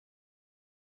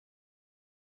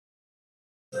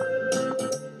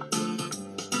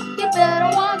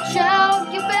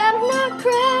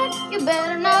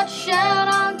better not shout,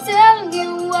 I'm telling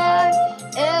you why.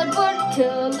 Edward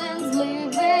Cullen's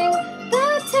leaving the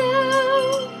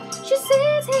town. She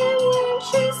sees him when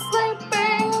she's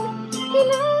sleeping. He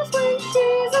knows when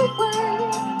she's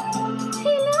away.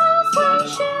 He knows when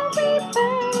she'll be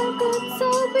back.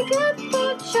 So be good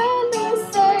for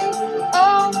Charlie say.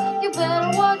 Oh, you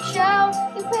better watch out.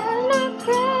 You better not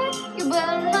cry. You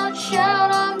better not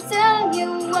shout, I'm telling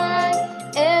you why.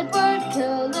 Edward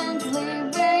Cullen's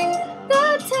leaving the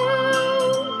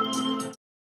town.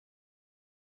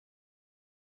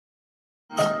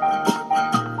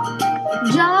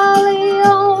 Jolly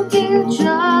old dear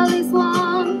Charlie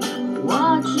Swan,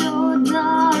 watch your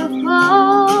daughter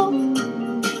fall.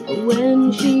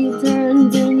 When she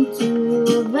turns into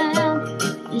a vamp,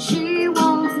 she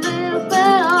won't live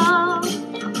at all.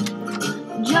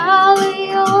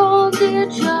 Jolly old dear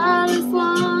Charlie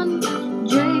Swan,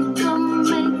 Jacob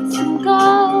makes some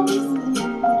calls,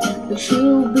 but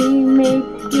she'll be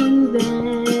making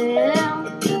them,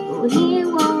 but he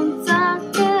won't talk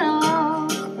at all.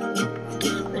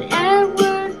 But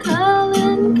Edward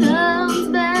Cullen comes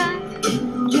back,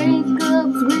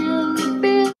 Jacob's really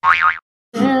big.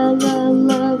 Ella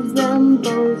loves them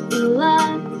both a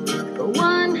lot, but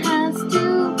one has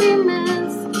to be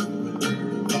missed.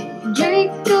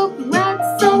 Jacob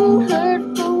writes some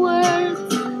hurtful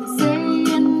words,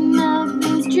 saying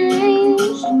nothing's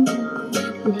changed,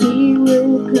 but he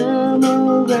will come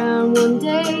around one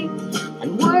day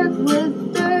and work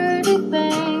with dirty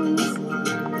things.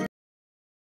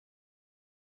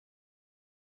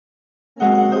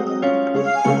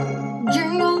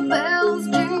 Jingle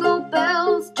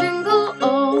bells, jingle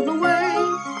all the way.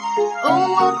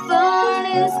 Oh, what fun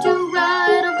it is to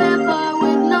ride a vampire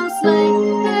with no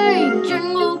sleigh. Hey,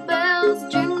 jingle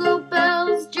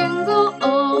bells, jingle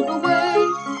all the way.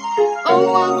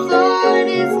 Oh, what fun it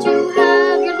is to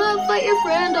have your love fight your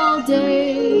friend all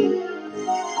day.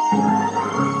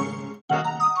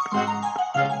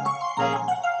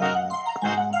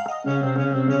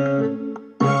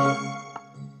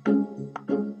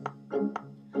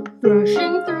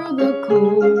 Rushing through the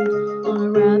cold on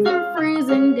a rather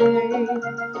freezing day,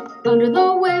 under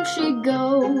the waves she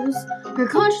goes, her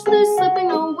consciousness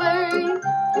slipping away.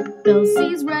 Belle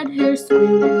sees red hair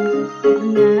screaming,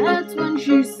 and that's when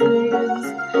she sees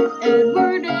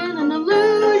Edward in an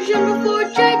illusion before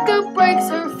Jacob breaks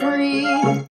her free.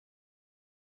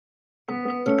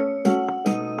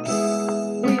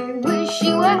 We wish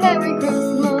you a Merry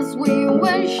Christmas, we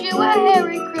wish you a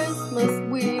Merry Christmas,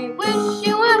 we wish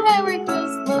you a Merry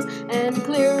Christmas and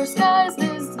clear skies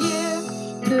this year.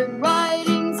 Good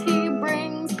tidings he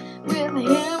brings with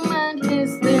him and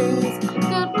his things.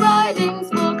 Good tidings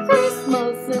for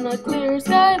Christmas and a clear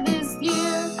sky this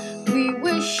year. We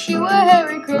wish you a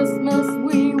Merry Christmas,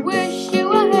 we wish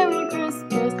you a Merry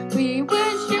Christmas, we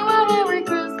wish you a Merry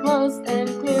Christmas and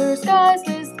clear skies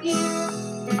this year.